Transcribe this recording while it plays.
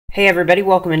Hey everybody,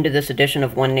 welcome into this edition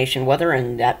of One Nation Weather,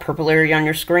 and that purple area on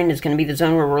your screen is going to be the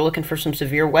zone where we're looking for some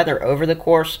severe weather over the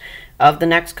course of the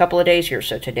next couple of days here.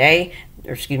 So today,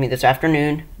 or excuse me, this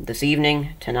afternoon, this evening,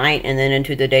 tonight, and then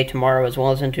into the day tomorrow, as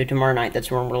well as into tomorrow night. That's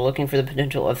when we're looking for the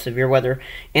potential of severe weather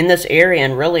in this area,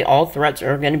 and really all threats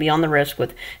are going to be on the risk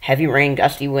with heavy rain,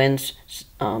 gusty winds,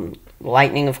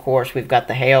 lightning, of course. We've got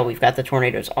the hail, we've got the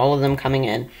tornadoes, all of them coming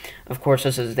in. Of course,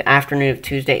 this is the afternoon of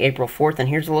Tuesday, April 4th, and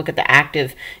here's a look at the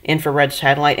active infrared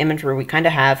satellite imagery. We kind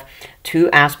of have two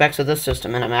aspects of the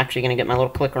system, and I'm actually going to get my little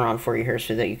clicker on for you here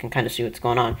so that you can kind of see what's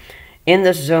going on. In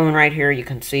this zone right here, you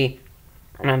can see,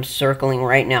 and I'm circling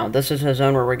right now, this is a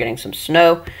zone where we're getting some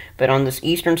snow, but on this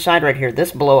eastern side right here,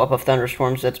 this blow up of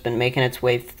thunderstorms that's been making its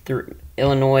way through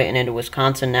Illinois and into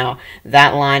Wisconsin now,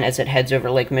 that line as it heads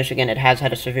over Lake Michigan, it has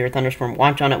had a severe thunderstorm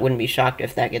watch on it. Wouldn't be shocked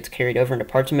if that gets carried over into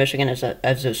parts of Michigan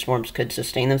as those storms could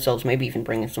sustain themselves, maybe even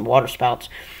bring in some water spouts.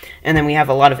 And then we have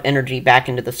a lot of energy back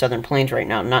into the southern plains right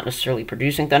now, not necessarily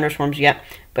producing thunderstorms yet,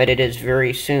 but it is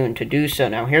very soon to do so.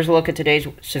 Now, here's a look at today's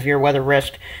severe weather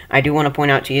risk. I do want to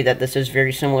point out to you that this is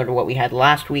very similar to what we had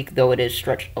last week, though it is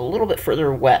stretched a little bit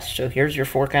further west. So here's your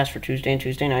forecast for Tuesday and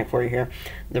Tuesday night for you here.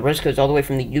 The risk goes all the way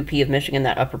from the UP of Michigan,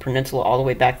 that upper peninsula, all the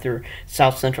way back through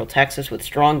south central Texas, with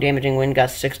strong damaging wind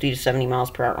gusts 60 to 70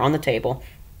 miles per hour on the table.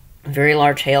 Very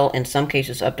large hail, in some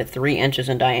cases up to 3 inches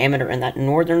in diameter in that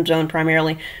northern zone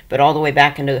primarily, but all the way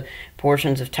back into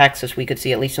portions of Texas, we could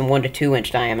see at least some 1 to 2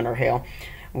 inch diameter hail.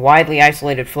 Widely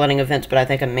isolated flooding events, but I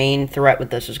think a main threat with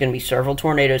this is going to be several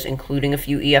tornadoes, including a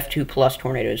few EF2 plus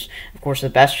tornadoes. Of course, the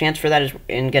best chance for that is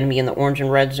going to be in the orange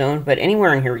and red zone, but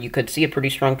anywhere in here you could see a pretty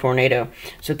strong tornado,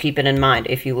 so keep it in mind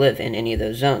if you live in any of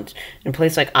those zones. In a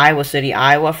place like Iowa City,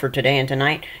 Iowa, for today and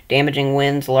tonight, damaging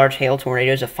winds, large hail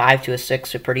tornadoes, a 5 to a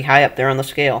 6, so pretty high up there on the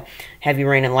scale. Heavy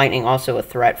rain and lightning also a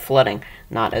threat. Flooding,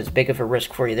 not as big of a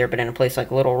risk for you there, but in a place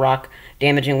like Little Rock,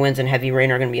 damaging winds and heavy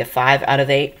rain are going to be a 5 out of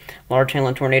 8. Large hail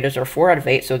and tornadoes are 4 out of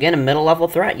 8. So again, a middle-level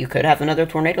threat. You could have another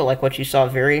tornado like what you saw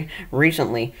very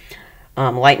recently.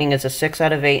 Lightning is a 6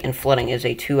 out of 8, and flooding is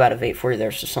a 2 out of 8 for you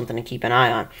there, so something to keep an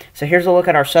eye on. So here's a look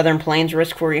at our southern plains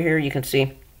risk for you here. You can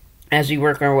see as we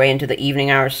work our way into the evening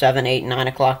hours, 7, 8, 9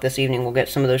 o'clock this evening, we'll get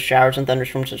some of those showers and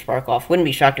thunderstorms to spark off. Wouldn't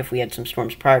be shocked if we had some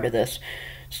storms prior to this.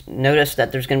 Notice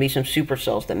that there's going to be some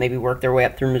supercells that maybe work their way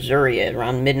up through Missouri at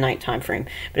around midnight time frame.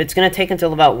 But it's going to take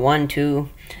until about 1, 2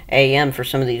 a.m. for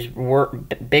some of these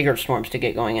bigger storms to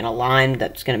get going in a line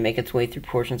that's going to make its way through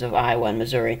portions of Iowa and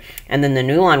Missouri. And then the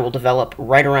new line will develop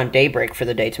right around daybreak for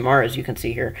the day tomorrow, as you can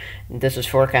see here. This is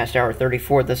forecast hour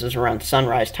 34. This is around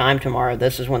sunrise time tomorrow.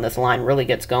 This is when this line really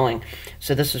gets going.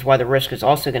 So this is why the risk is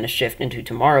also going to shift into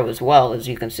tomorrow as well. As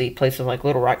you can see, places like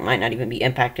Little Rock might not even be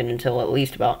impacted until at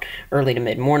least about early to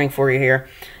mid-morning for you here.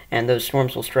 And those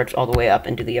storms will stretch all the way up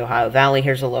into the Ohio Valley.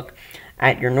 Here's a look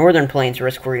at your northern plains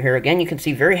risk for you here. Again, you can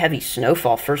see very heavy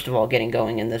snowfall, first of all, getting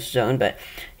going in this zone. But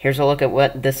here's a look at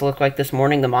what this looked like this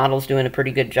morning. The model's doing a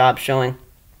pretty good job showing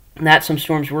that some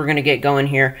storms we're going to get going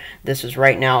here. This is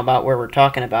right now about where we're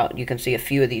talking about. You can see a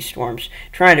few of these storms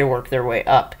trying to work their way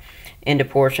up into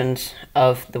portions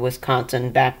of the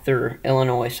Wisconsin, back through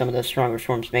Illinois. Some of the stronger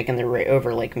storms making their way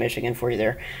over Lake Michigan for you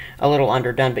there. A little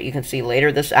underdone, but you can see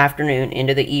later this afternoon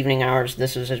into the evening hours,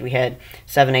 this is as we head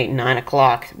 7, 8, 9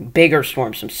 o'clock, bigger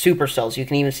storms, some supercells. You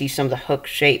can even see some of the hook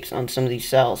shapes on some of these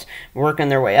cells working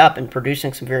their way up and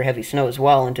producing some very heavy snow as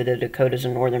well into the Dakotas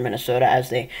and northern Minnesota as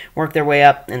they work their way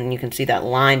up. And you can see that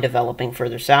line developing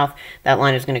further south. That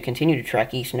line is going to continue to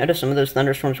track east. Notice some of those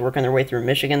thunderstorms working their way through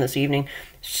Michigan this evening.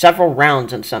 Several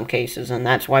rounds in some cases, and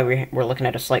that's why we're looking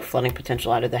at a slight flooding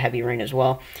potential out of the heavy rain as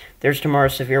well. There's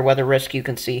tomorrow's severe weather risk. You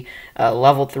can see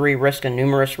level 3 risk and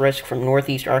numerous risk from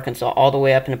northeast Arkansas all the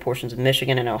way up into portions of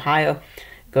Michigan and Ohio.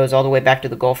 Goes all the way back to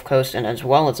the Gulf Coast and as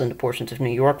well as into portions of New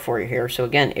York for you here. So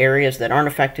again, areas that aren't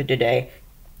affected today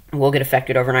will get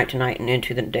affected overnight tonight and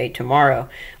into the day tomorrow.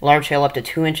 Large hail up to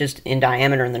 2 inches in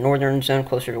diameter in the northern zone,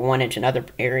 closer to 1 inch in other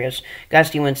areas.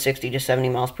 Gusty winds 60 to 70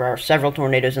 miles per hour. Several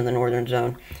tornadoes in the northern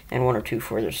zone and 1 or 2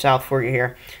 further south for you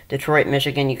here. Detroit,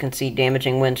 Michigan, you can see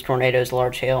damaging winds, tornadoes,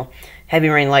 large hail, heavy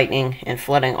rain, lightning, and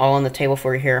flooding all on the table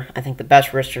for you here. I think the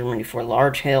best risks are going to be for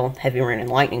large hail, heavy rain, and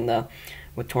lightning, though,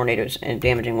 with tornadoes and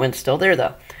damaging winds still there,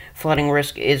 though. Flooding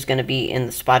risk is going to be in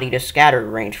the spotty to scattered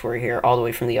range for you here, all the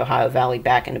way from the Ohio Valley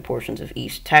back into portions of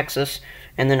East Texas.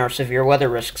 And then our severe weather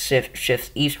risk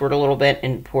shifts eastward a little bit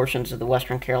in portions of the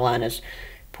western Carolinas,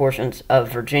 portions of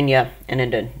Virginia, and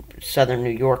into southern New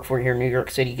York for you here. New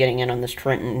York City getting in on this,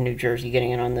 Trenton, New Jersey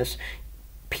getting in on this,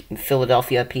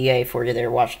 Philadelphia, PA for you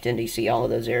there, Washington, D.C., all of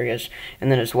those areas,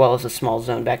 and then as well as a small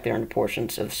zone back there in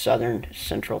portions of southern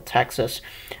central Texas.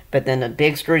 But then the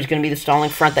big screw is going to be the stalling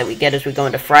front that we get as we go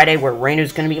into Friday, where rain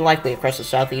is going to be likely across the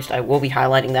southeast. I will be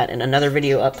highlighting that in another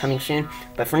video upcoming soon.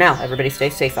 But for now, everybody stay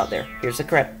safe out there. Here's the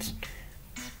credits.